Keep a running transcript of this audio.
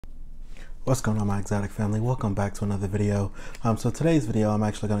What's going on, my exotic family? Welcome back to another video. So today's video, I'm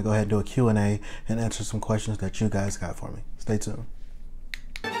actually going to go ahead and do a Q&A and answer some questions that you guys got for me. Stay tuned.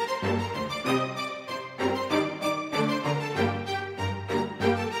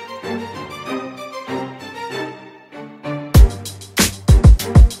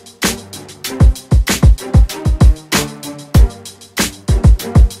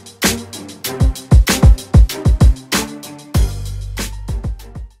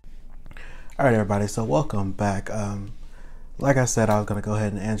 All right, everybody, so welcome back. Like I said, I was going to go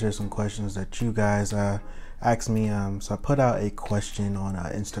ahead and answer some questions that you guys asked me. So I put out a question on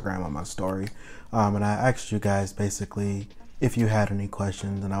Instagram on my story, and I asked you guys basically if you had any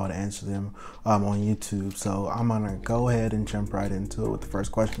questions, and I would answer them on YouTube. So I'm going to go ahead and jump right into it with the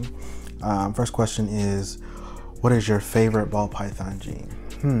first question. First question is, what is your favorite ball python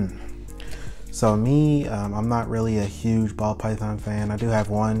gene? So me, I'm not really a huge ball python fan. I do have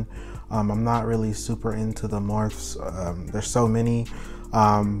one. I'm not really super into the morphs. There's so many,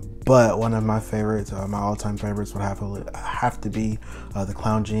 but one of my favorites, my all-time favorites, would have to be the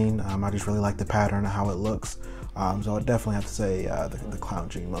clown gene. I just really like the pattern and how it looks. So I would definitely have to say the clown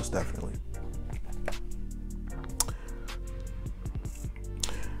gene, most definitely.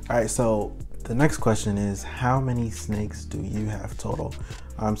 All right, so the next question is, how many snakes do you have total?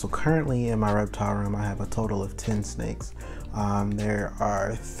 So currently in my reptile room, I have a total of 10 snakes. There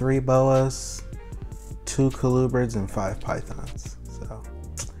are 3 boas, 2 colubrids, and 5 pythons. So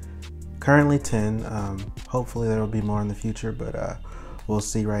currently 10. Hopefully there will be more in the future, but we'll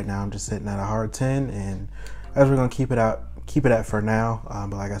see. Right now I'm just sitting at a hard 10, and as we're gonna keep it at for now.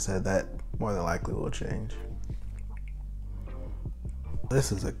 But like I said, that more than likely will change.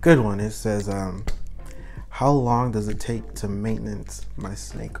 This is a good one. It says, how long does it take to maintenance my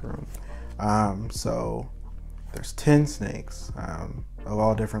snake room? So there's 10 snakes of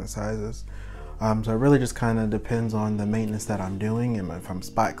all different sizes. So it really just kind of depends on the maintenance that I'm doing. And if I'm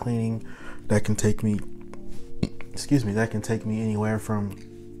spot cleaning, that can take me, that can take me anywhere from,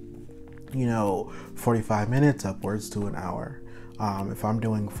 45 minutes upwards to an hour. If I'm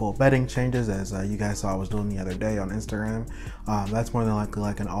doing full bedding changes, as you guys saw I was doing the other day on Instagram, that's more than likely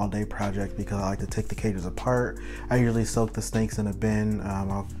like an all-day project, because I like to take the cages apart. I usually soak the snakes in a bin.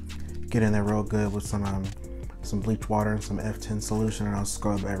 I'll get in there real good with some bleach water and some F10 solution, and I'll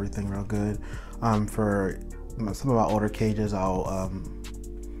scrub everything real good. For some of my older cages, I'll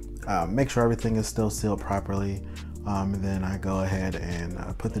make sure everything is still sealed properly. And then I go ahead and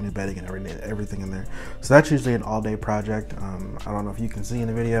put the new bedding and everything in there. So that's usually an all-day project. I don't know if you can see in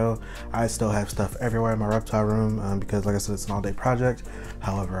the video, I still have stuff everywhere in my reptile room because, like I said, it's an all-day project.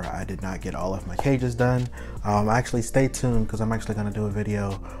 However, I did not get all of my cages done. Actually, stay tuned, because I'm actually going to do a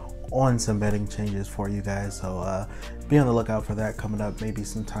video on some bedding changes for you guys. So be on the lookout for that coming up maybe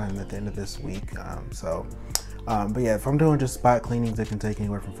sometime at the end of this week. But yeah, if I'm doing just spot cleanings, it can take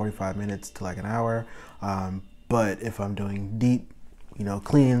anywhere from 45 minutes to like an hour. But if I'm doing deep,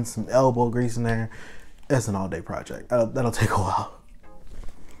 cleaning, some elbow grease in there, it's an all-day project. That'll take a while.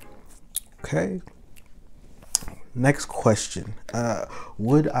 Okay. Next question.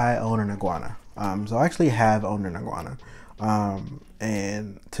 Would I own an iguana? So I actually have owned an iguana.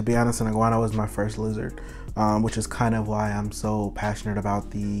 And to be honest, an iguana was my first lizard, which is kind of why I'm so passionate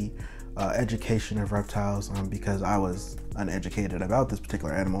about the education of reptiles, because I was uneducated about this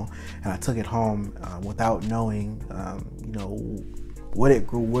particular animal, and I took it home without knowing, what it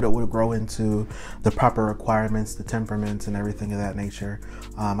would grow into, the proper requirements, the temperaments, and everything of that nature.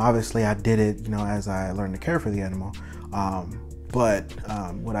 Obviously, I did it, as I learned to care for the animal. But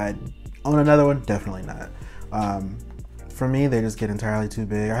would I own another one? Definitely not. For me, they just get entirely too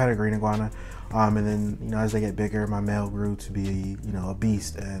big. I had a green iguana, and then as they get bigger, my male grew to be a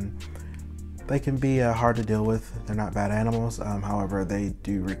beast, and they can be hard to deal with. They're not bad animals. However, they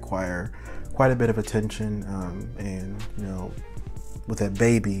do require quite a bit of attention, and with a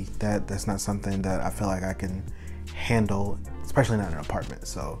baby, that's not something that I feel like I can handle, especially not in an apartment.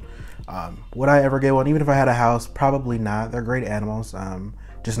 So would I ever get one? Even if I had a house, probably not. They're great animals,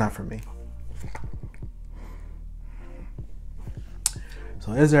 just not for me.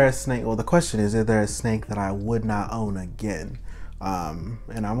 So is there a snake? Well, the question is there a snake that I would not own again?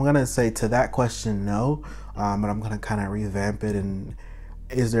 And I'm gonna say to that question, no, but I'm gonna kind of revamp it. And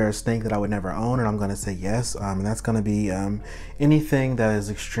is there a snake that I would never own? And I'm gonna say yes, and that's gonna be anything that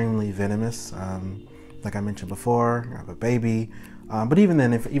is extremely venomous. Like I mentioned before, I have a baby, but even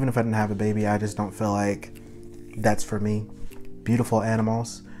then, even if I didn't have a baby, I just don't feel like that's for me. Beautiful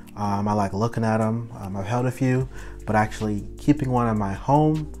animals. I like looking at them. I've held a few, but actually keeping one in my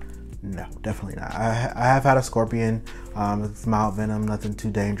home, No, definitely not. I have had a scorpion. It's mild venom, nothing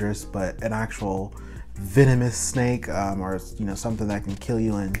too dangerous, but an actual venomous snake, or something that can kill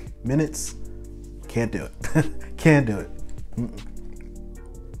you in minutes, can't do it. Can't do it.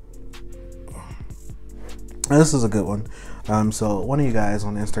 This is a good one. So one of you guys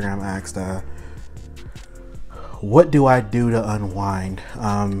on Instagram asked, what do I do to unwind?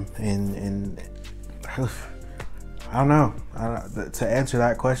 And I don't know. To answer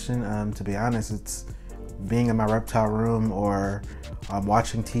that question, to be honest, it's being in my reptile room, or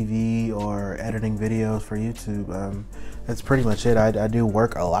watching TV, or editing videos for YouTube. That's pretty much it. I do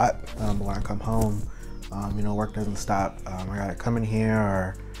work a lot, but when I come home, work doesn't stop. I gotta come in here,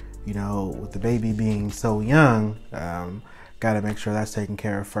 or with the baby being so young, gotta make sure that's taken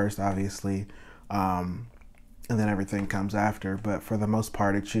care of first, obviously. And then everything comes after. But for the most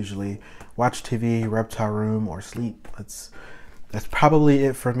part, it's usually watch TV, reptile room, or sleep. That's probably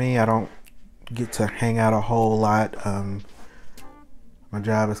it for me. I don't get to hang out a whole lot. My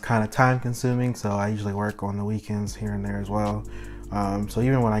job is kind of time consuming, so I usually work on the weekends here and there as well. So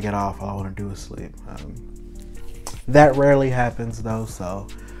even when I get off, all I want to do is sleep. That rarely happens though, so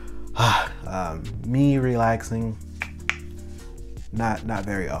me relaxing, not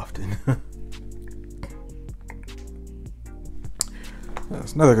very often.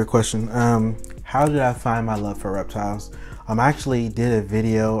 That's another good question. How did I find my love for reptiles? I actually did a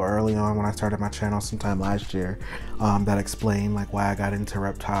video early on when I started my channel sometime last year, that explained like why I got into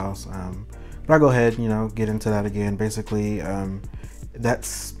reptiles. But I'll go ahead, get into that again. Basically, that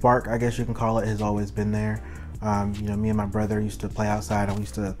spark, I guess you can call it, has always been there. Me and my brother used to play outside, and we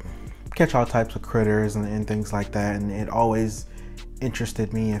used to catch all types of critters and things like that. And it always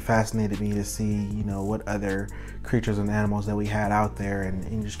interested me and fascinated me to see, what other creatures and animals that we had out there,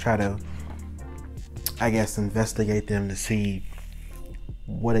 and just try to, I guess, investigate them to see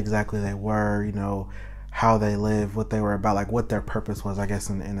what exactly they were, how they live, what they were about, like what their purpose was, I guess,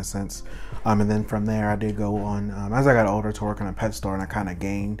 in a sense. And then from there, I did go on, as I got older, to work in a pet store, and I kind of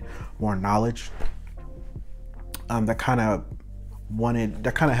gained more knowledge. That kind of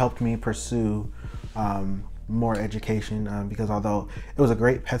helped me pursue more education, because although it was a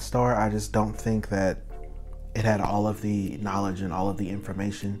great pet store, I just don't think that it had all of the knowledge and all of the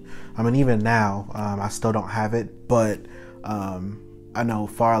information. I mean, even now, I still don't have it, but I know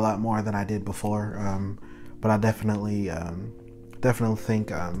far a lot more than I did before. But I definitely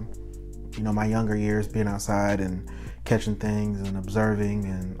think, my younger years, being outside and catching things and observing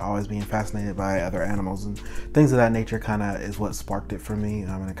and always being fascinated by other animals and things of that nature kind of is what sparked it for me,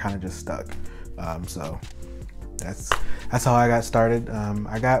 and it kind of just stuck. So that's how I got started.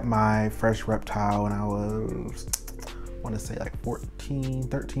 I got my first reptile when I was, I want to say like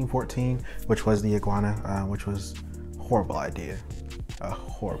 13, 14, which was the iguana, which was a horrible idea.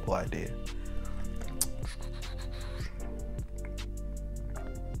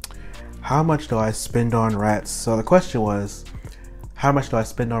 How much do I spend on rats? So the question was, how much do I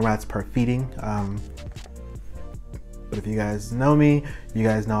spend on rats per feeding? But if you guys know me, you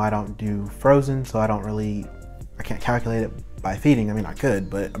guys know I don't do frozen, so I can't calculate it by feeding. I mean, I could,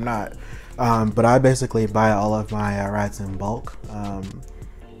 but I'm not. But I basically buy all of my rats in bulk.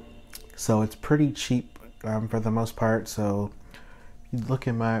 So it's pretty cheap for the most part. So you look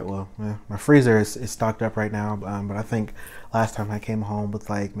at my freezer is stocked up right now. But I think last time I came home with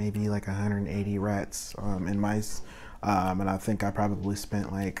maybe 180 rats and mice. And I think I probably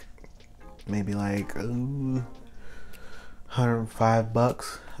spent maybe $105.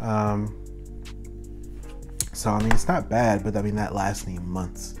 So I mean, it's not bad, but I mean that lasts me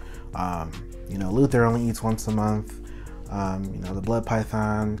months. Luther only eats once a month. The blood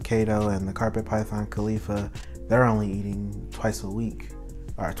python, Kato, and the carpet python, Khalifa, they're only eating twice a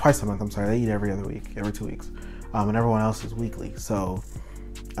month. I'm sorry, they eat every other week, every 2 weeks. And everyone else is weekly. So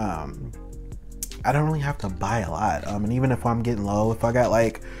I don't really have to buy a lot. And even if I'm getting low, if I got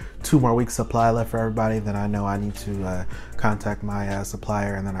 2 more weeks supply left for everybody, then I know I need to contact my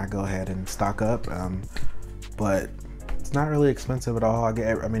supplier, and then I go ahead and stock up. But it's not really expensive at all. I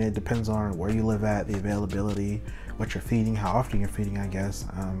mean, it depends on where you live at, the availability, what you're feeding, how often you're feeding, I guess.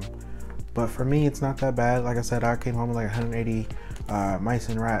 But for me, it's not that bad. Like I said, I came home with 180 mice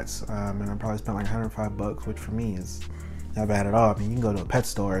and rats, and I probably spent $105, which for me is not bad at all. I mean, you can go to a pet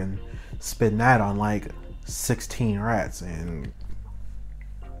store and spend that on 16 rats and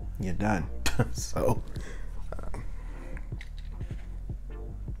you're done. So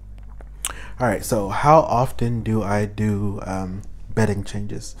all right, so how often do I do bedding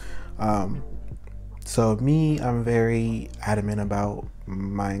changes? So me, I'm very adamant about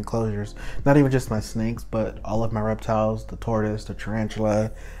my enclosures. Not even just my snakes, but all of my reptiles, the tortoise, the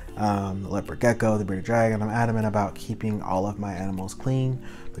tarantula, the leopard gecko, the bearded dragon. I'm adamant about keeping all of my animals clean.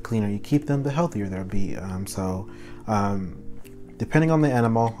 The cleaner you keep them, the healthier they'll be. Depending on the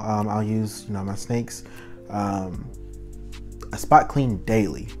animal, I'll use, my snakes. I spot clean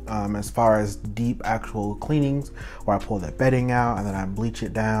daily. As far as deep actual cleanings, where I pull the bedding out and then I bleach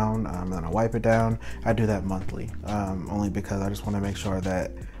it down, and then I wipe it down, I do that monthly, only because I just want to make sure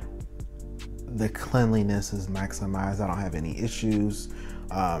that the cleanliness is maximized. I don't have any issues.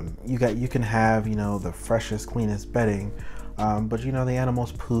 You can have, the freshest, cleanest bedding, but the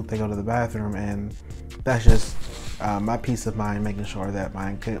animals poop, they go to the bathroom, and that's just my peace of mind, making sure that my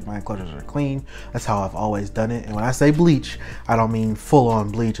enclosures are clean. That's how I've always done it. And when I say bleach, I don't mean full-on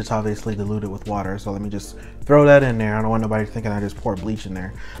bleach. It's obviously diluted with water, so let me just throw that in there. I don't want nobody thinking I just pour bleach in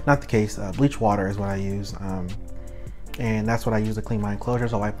there. Not the case. Bleach water is what I use, and that's what I use to clean my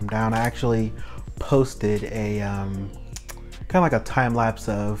enclosures. I wipe them down. I actually posted a kind of like a time lapse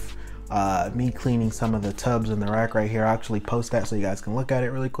of me cleaning some of the tubs in the rack right here. I'll actually post that so you guys can look at it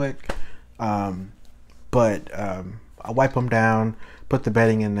really quick. I wipe them down, put the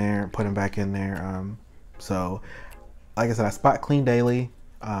bedding in there, put them back in there. So like I said, I spot clean daily.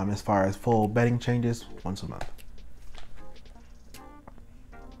 As far as full bedding changes, once a month.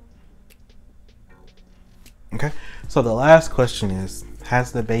 Okay, so the last question is,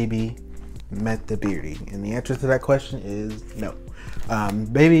 has the baby met the beardie? And the answer to that question is no.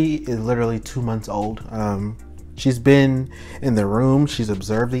 Baby is literally 2 months old. She's been in the room, she's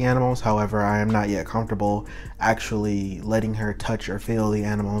observed the animals. However, I am not yet comfortable actually letting her touch or feel the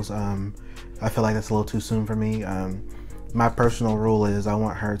animals. I feel like that's a little too soon for me. My personal rule is I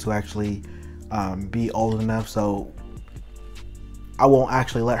want her to actually be old enough so I won't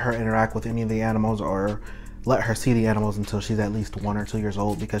actually let her interact with any of the animals or let her see the animals until she's at least 1 or 2 years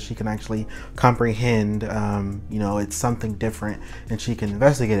old, because she can actually comprehend, it's something different, and she can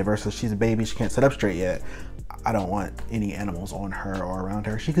investigate it, versus she's a baby, she can't sit up straight yet. I don't want any animals on her or around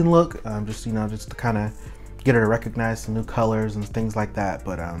her. She can look, just to kind of get her to recognize some new colors and things like that.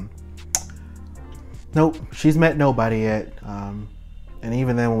 But nope, she's met nobody yet. And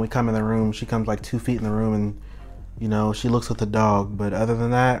even then, when we come in the room, she comes like 2 feet in the room, and she looks at the dog. But other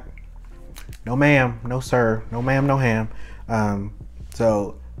than that, no ma'am, no sir, no ma'am, no ham.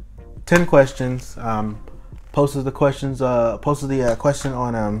 So 10 questions. Posted the question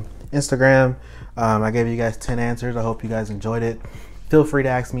on Instagram. I gave you guys 10 answers. I hope you guys enjoyed it. Feel free to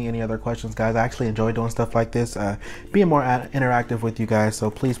ask me any other questions, guys. I actually enjoy doing stuff like this, being more interactive with you guys.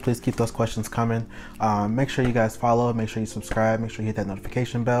 So please keep those questions coming. Make sure you guys follow, make sure you subscribe, make sure you hit that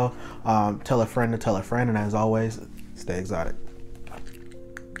notification bell. Tell a friend to tell a friend, and as always, stay exotic.